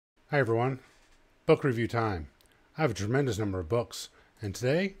Hi everyone, book review time. I have a tremendous number of books, and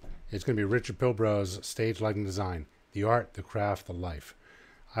today it's going to be Richard Pilbrow's Stage Lighting Design, The Art, the Craft, the Life.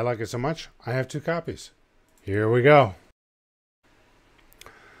 I like it so much, I have 2 copies. Here we go.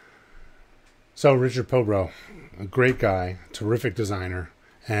 So Richard Pilbrow, a great guy, terrific designer,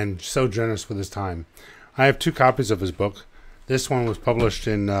 and so generous with his time. I have 2 copies of his book. This one was published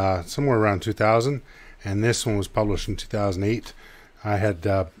in somewhere around 2000, and this one was published in 2008. I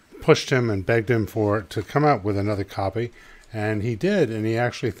had pushed him and begged him to come out with another copy, and he did, and he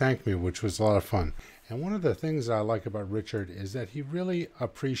actually thanked me, which was a lot of fun. And one of the things I like about Richard is that he really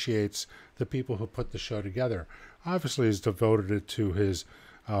appreciates the people who put the show together. Obviously, he's devoted it to his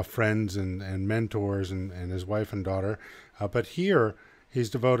friends and mentors and his wife and daughter, but here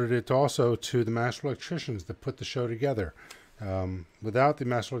he's devoted it also to the master electricians that put the show together. Without the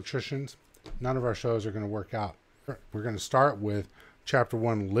master electricians, none of our shows are going to work out. We're going to start with Chapter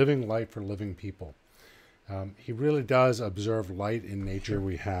 1, Living Light for Living People. He really does observe light in nature.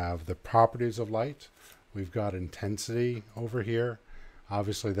 We have the properties of light. We've got intensity over here.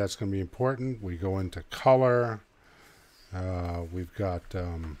 Obviously, that's going to be important. We go into color. We've got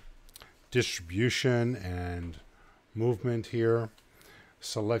distribution and movement here.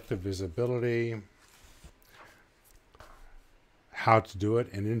 Selective visibility. How to do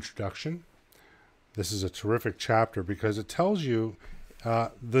it, an introduction. This is a terrific chapter because it tells you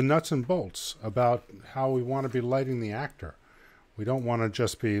the nuts and bolts about how we want to be lighting the actor. We don't want to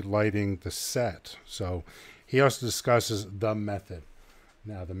just be lighting the set. So he also discusses the method.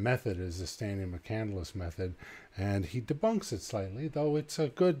 Now, the method is the standing McCandless method, and he debunks it slightly, though it's a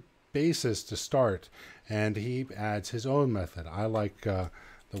good basis to start, and he adds his own method. I like the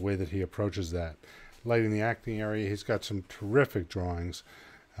way that he approaches that. Lighting the acting area, he's got some terrific drawings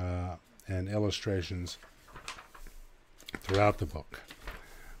and illustrations throughout the book.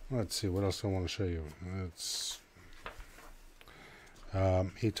 Let's see, what else I want to show you.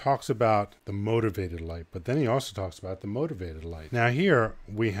 He talks about the motivated light, but then he also talks about the motivated light. Now here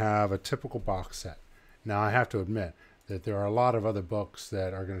we have a typical box set. Now I have to admit that there are a lot of other books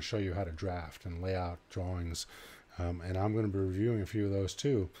that are going to show you how to draft and lay out drawings, and I'm going to be reviewing a few of those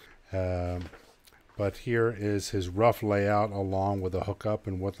too. But here is his rough layout along with a hookup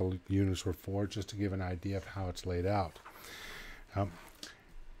and what the units were for, just to give an idea of how it's laid out.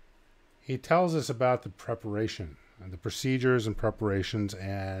 He tells us about the preparation, the procedures and preparations,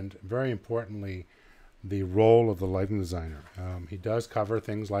 and very importantly, the role of the lighting designer. He does cover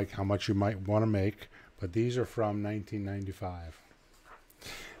things like how much you might want to make, but these are from 1995.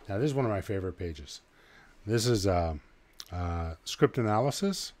 Now, this is one of my favorite pages. This is script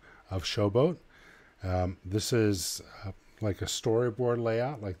analysis of Showboat. This is like a storyboard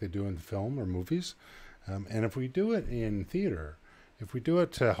layout like they do in film or movies. And if we do it in theater, if we do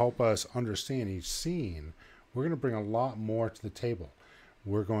it to help us understand each scene, we're going to bring a lot more to the table.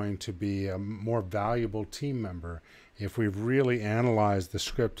 We're going to be a more valuable team member if we've really analyzed the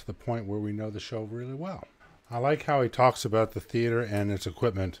script to the point where we know the show really well. I like how he talks about the theater and its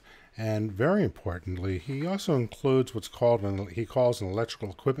equipment, and very importantly, he also includes what's called he calls an electrical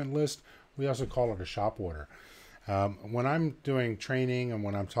equipment list. We also call it a shop order. When I'm doing training and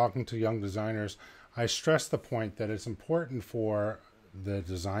when I'm talking to young designers, I stress the point that it's important for the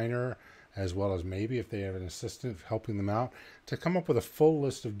designer, as well as maybe if they have an assistant helping them out, to come up with a full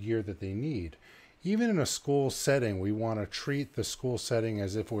list of gear that they need. Even in a school setting, we want to treat the school setting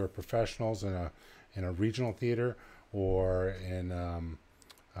as if we're professionals in a regional theater or in an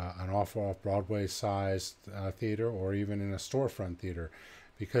off-Broadway sized theater, or even in a storefront theater.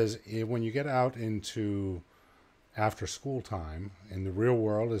 Because when you get out into after school time, in the real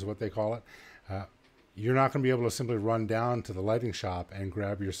world is what they call it, you're not going to be able to simply run down to the lighting shop and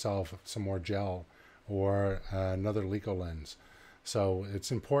grab yourself some more gel or another Leco lens. So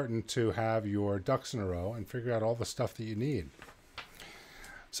it's important to have your ducks in a row and figure out all the stuff that you need.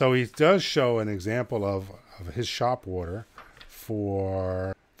 So he does show an example of his shop order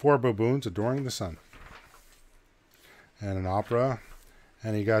for 4 baboons adoring the sun and an opera.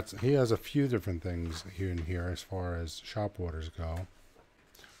 And he has a few different things here as far as shop orders go.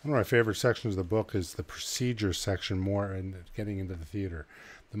 One of my favorite sections of the book is the procedure section, more in getting into the theater.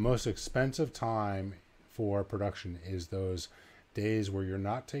 The most expensive time for production is those days where you're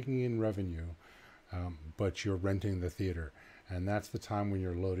not taking in revenue, but you're renting the theater. And that's the time when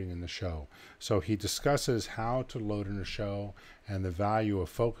you're loading in the show. So he discusses how to load in a show and the value of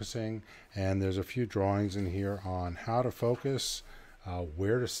focusing. And there's a few drawings in here on how to focus,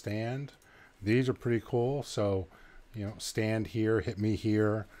 where to stand. These are pretty cool. So, you know, stand here, hit me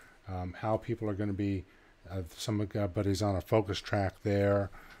here, how people are going to be, somebody's on a focus track there,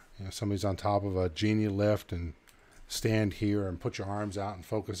 You know, somebody's on top of a genie lift and stand here and put your arms out and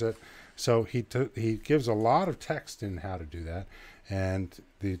focus it. So he gives a lot of text in how to do that, and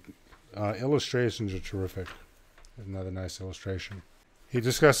the illustrations are terrific. Another nice illustration. He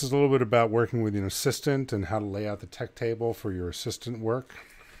discusses a little bit about working with an assistant and how to lay out the tech table for your assistant work.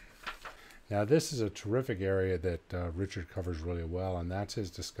 Now, this is a terrific area that Richard covers really well, and that's his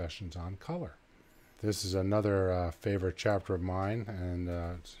discussions on color. This is another favorite chapter of mine, and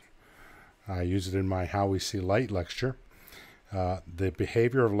I use it in my How We See Light lecture. The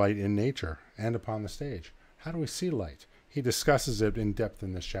behavior of light in nature and upon the stage. How do we see light? He discusses it in depth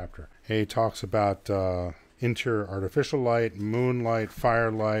in this chapter. He talks about interior artificial light, moonlight,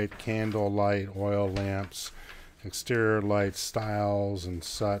 firelight, candle light, oil lamps, exterior light styles and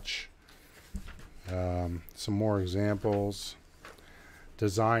such. Some more examples.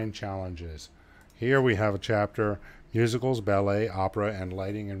 Design challenges. Here we have a chapter, musicals, ballet, opera, and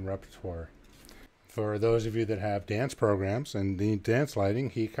lighting and repertoire. For those of you that have dance programs and need dance lighting,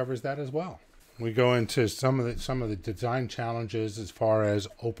 he covers that as well. We go into some of the design challenges as far as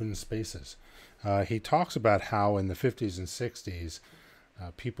open spaces. He talks about how in the 50s and 60s,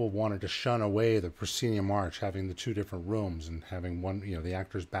 people wanted to shun away the proscenium arch, having the two different rooms and having one, you know, the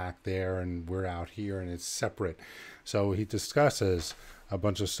actor's back there and we're out here and it's separate. So he discusses a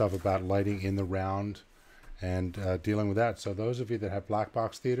bunch of stuff about lighting in the round and dealing with that. So those of you that have black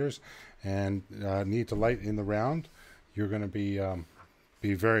box theaters and need to light in the round, you're going to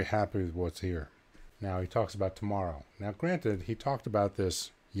be very happy with what's here. Now he talks about tomorrow. Now granted, he talked about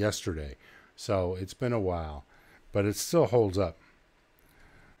this yesterday, so it's been a while, but it still holds up.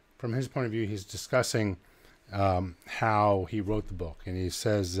 From his point of view, he's discussing how he wrote the book, and he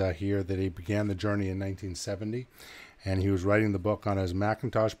says here that he began the journey in 1970, and he was writing the book on his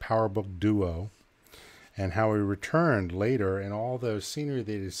Macintosh PowerBook Duo, and how he returned later, and all the scenery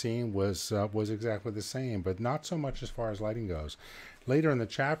that he'd seen was exactly the same, but not so much as far as lighting goes. Later in the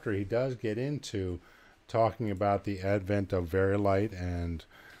chapter, he does get into talking about the advent of Vari-Light and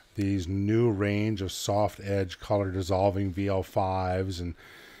these new range of soft edge color dissolving VL5s and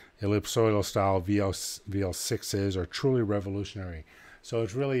ellipsoidal style VL6s are truly revolutionary. So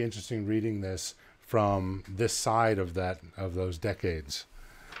it's really interesting reading this from this side of those decades.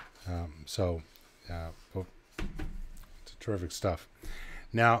 It's terrific stuff.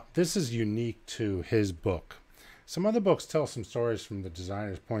 Now, this is unique to his book. Some other books tell some stories from the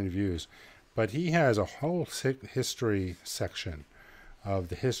designer's point of views, but he has a whole history section of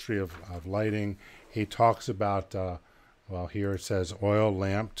the history of lighting. He talks about, well, here it says oil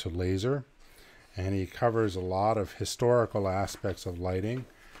lamp to laser, and he covers a lot of historical aspects of lighting,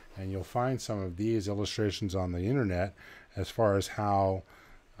 and you'll find some of these illustrations on the internet as far as how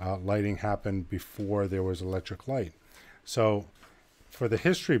lighting happened before there was electric light. So for the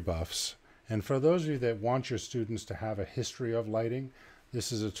history buffs, and for those of you that want your students to have a history of lighting,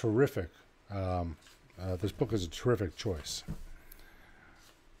 this is a terrific, this book is a terrific choice.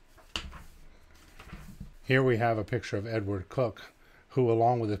 Here we have a picture of Edward Cook, who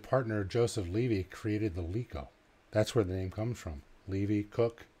along with his partner Joseph Levy created the LECO. That's where the name comes from. Levy,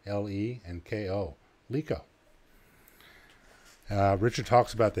 Cook, L-E, and K-O, LECO. Richard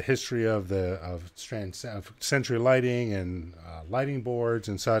talks about the history of century lighting and lighting boards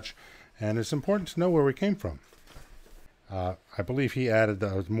and such, and it's important to know where we came from. I believe he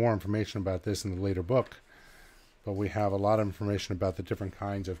added more information about this in the later book, but we have a lot of information about the different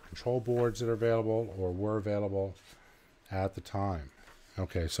kinds of control boards that are available or were available at the time.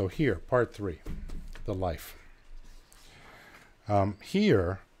 Okay, so here, part 3, the life.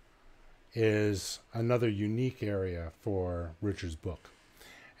 Here is another unique area for Richard's book,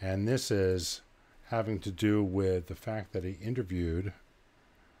 and this is having to do with the fact that he interviewed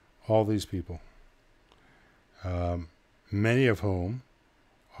all these people, many of whom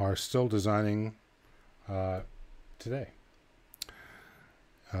are still designing today.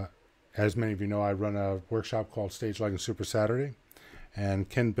 As many of you know, I run a workshop called Stage Lighting Super Saturday, and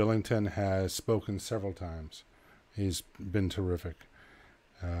Ken Billington has spoken several times. He's been terrific.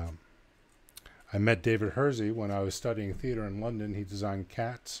 I met David Hersey when I was studying theater in London. He designed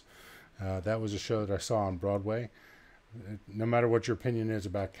Cats. That was a show that I saw on Broadway. No matter what your opinion is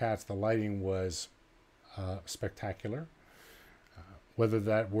about Cats, the lighting was spectacular. Whether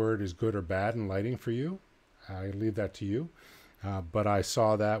that word is good or bad in lighting for you, I leave that to you. But I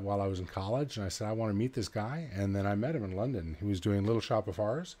saw that while I was in college, and I said, I want to meet this guy. And then I met him in London. He was doing Little Shop of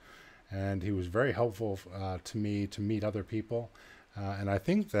Horrors, and he was very helpful to me to meet other people. And I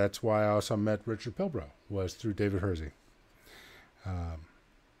think that's why I also met Richard Pilbrow, was through David Hersey.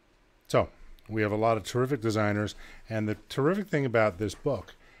 So we have a lot of terrific designers, and the terrific thing about this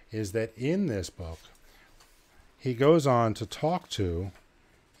book is that in this book, he goes on to talk to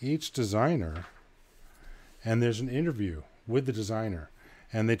each designer, and there's an interview with the designer,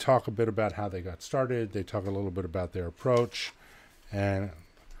 and they talk a bit about how they got started. They talk a little bit about their approach, and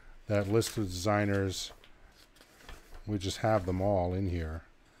that list of designers, we just have them all in here,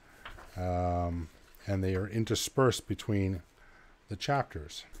 and they are interspersed between the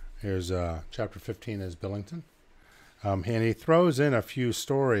chapters. Here's chapter 15 is Billington, and he throws in a few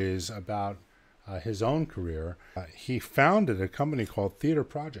stories about his own career. He founded a company called Theater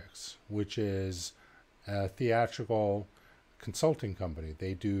Projects, which is a theatrical consulting company.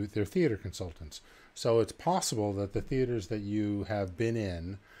 They're theater consultants. So it's possible that the theaters that you have been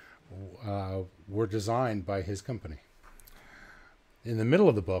in were designed by his company. In the middle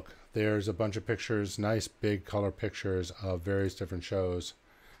of the book, there's a bunch of pictures, nice big color pictures of various different shows,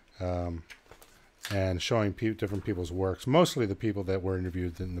 and showing different people's works, mostly the people that were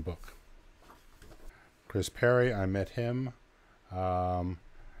interviewed in the book. Chris Perry, I met him when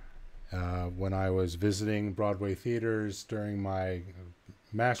I was visiting Broadway theaters during my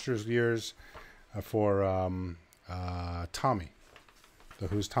master's years for Tommy, the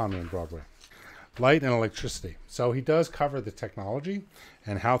Who's Tommy on Broadway. Light and electricity. So he does cover the technology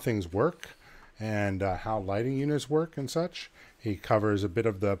and how things work and how lighting units work and such. He covers a bit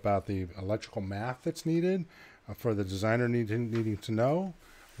of about the electrical math that's needed for the designer needing to know.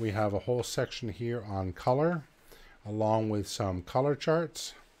 We have a whole section here on color, along with some color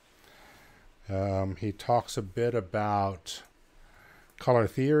charts. He talks a bit about color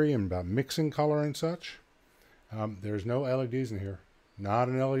theory and about mixing color and such. There's no LEDs in here. Not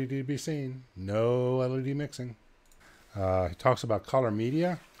an LED to be seen. No LED mixing. He talks about color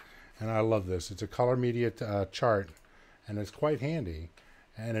media, and I love this. It's a color media chart, and it's quite handy.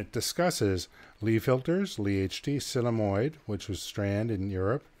 And it discusses Lee filters, Lee HT, Cinemoid, which was Strand in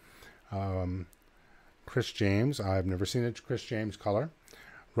Europe, Chris James. I've never seen a Chris James color.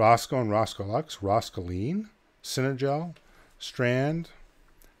 Roscoe and Roscoe Lux, Roscoline, Cinegel, Strand,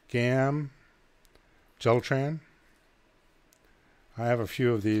 GAM, Geltran. I have a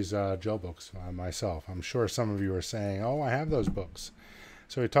few of these gel books myself. I'm sure some of you are saying, oh, I have those books.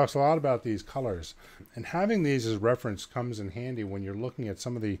 So he talks a lot about these colors. And having these as reference comes in handy when you're looking at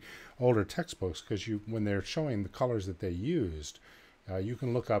some of the older textbooks, because when they're showing the colors that they used, you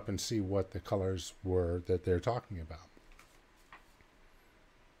can look up and see what the colors were that they're talking about.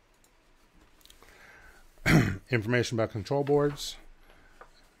 Information about control boards.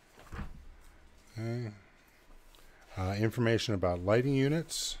 Okay. Information about lighting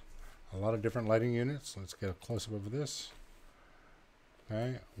units. A lot of different lighting units. Let's get a close-up of this.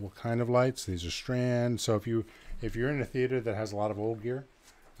 Okay, what kind of lights? These are Strand. So if you're in a theater that has a lot of old gear,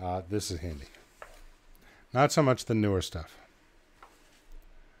 this is handy. Not so much the newer stuff.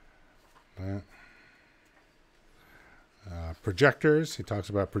 Right. Projectors. He talks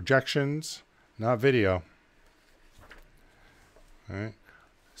about projections, not video. All right.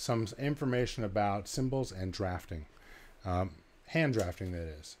 Some information about symbols and drafting. Hand drafting, that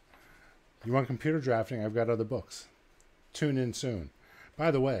is. You want computer drafting? I've got other books. Tune in soon. By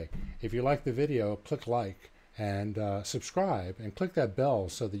the way, if you like the video, click like and subscribe and click that bell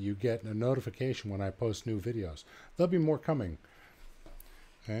so that you get a notification when I post new videos. There'll be more coming.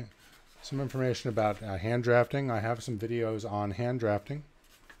 Okay. Some information about hand drafting. I have some videos on hand drafting.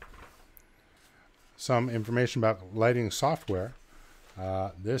 Some information about lighting software.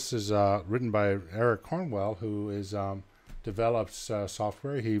 This is written by Eric Cornwell, who is develops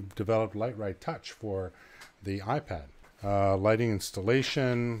software. He developed Light Touch for the iPad. Lighting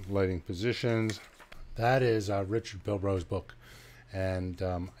installation, lighting positions. That is Richard Pilbrow's book, and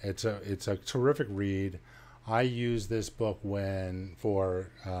it's a terrific read. I use this book for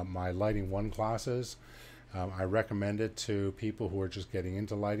my Lighting 1 classes. I recommend it to people who are just getting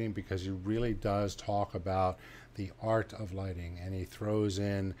into lighting because he really does talk about the art of lighting, and he throws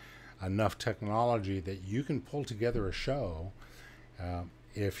in enough technology that you can pull together a show.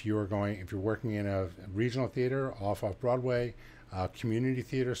 If you're working in a regional theater off Broadway, community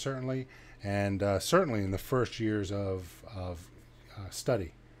theater certainly, and certainly in the first years of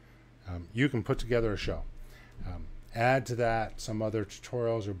study, you can put together a show. Add to that some other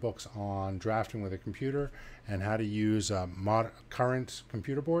tutorials or books on drafting with a computer and how to use current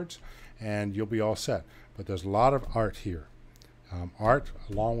computer boards, and you'll be all set. But there's a lot of art here. Art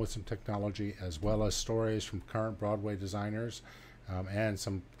along with some technology, as well as stories from current Broadway designers and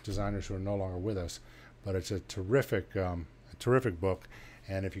some designers who are no longer with us. But it's a terrific book,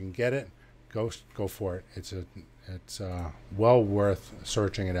 and if you can get it, go for it. It's well worth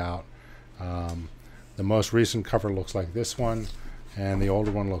searching it out. The most recent cover looks like this one. and the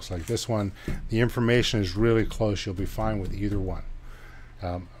older one looks like this one. The information is really close. You'll be fine with either one.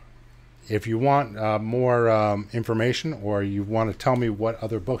 If you want more information, or you want to tell me what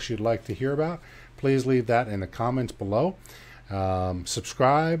other books you'd like to hear about, please leave that in the comments below.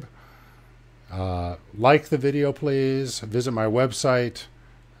 Subscribe, like the video, please. Visit my website.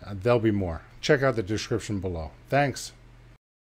 There'll be more. Check out the description below. Thanks.